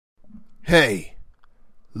Hey,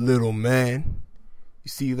 little man, you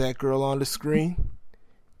see that girl on the screen?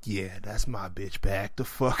 Yeah, that's my bitch. Back the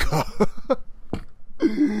fuck up.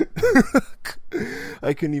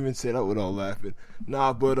 I couldn't even say that without laughing.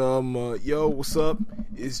 Nah, but yo, what's up?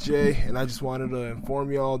 It's Jay, and I just wanted to inform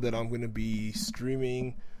y'all that I'm gonna be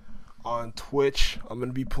streaming on Twitch. I'm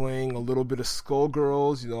gonna be playing a little bit of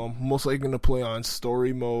Skullgirls. I'm most likely gonna play on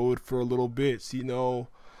story mode for a little bit. So,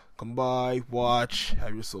 come by, watch,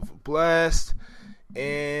 have yourself a blast,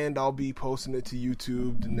 and I'll be posting it to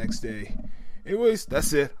YouTube the next day. Anyways,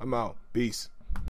 that's it. I'm out. Peace.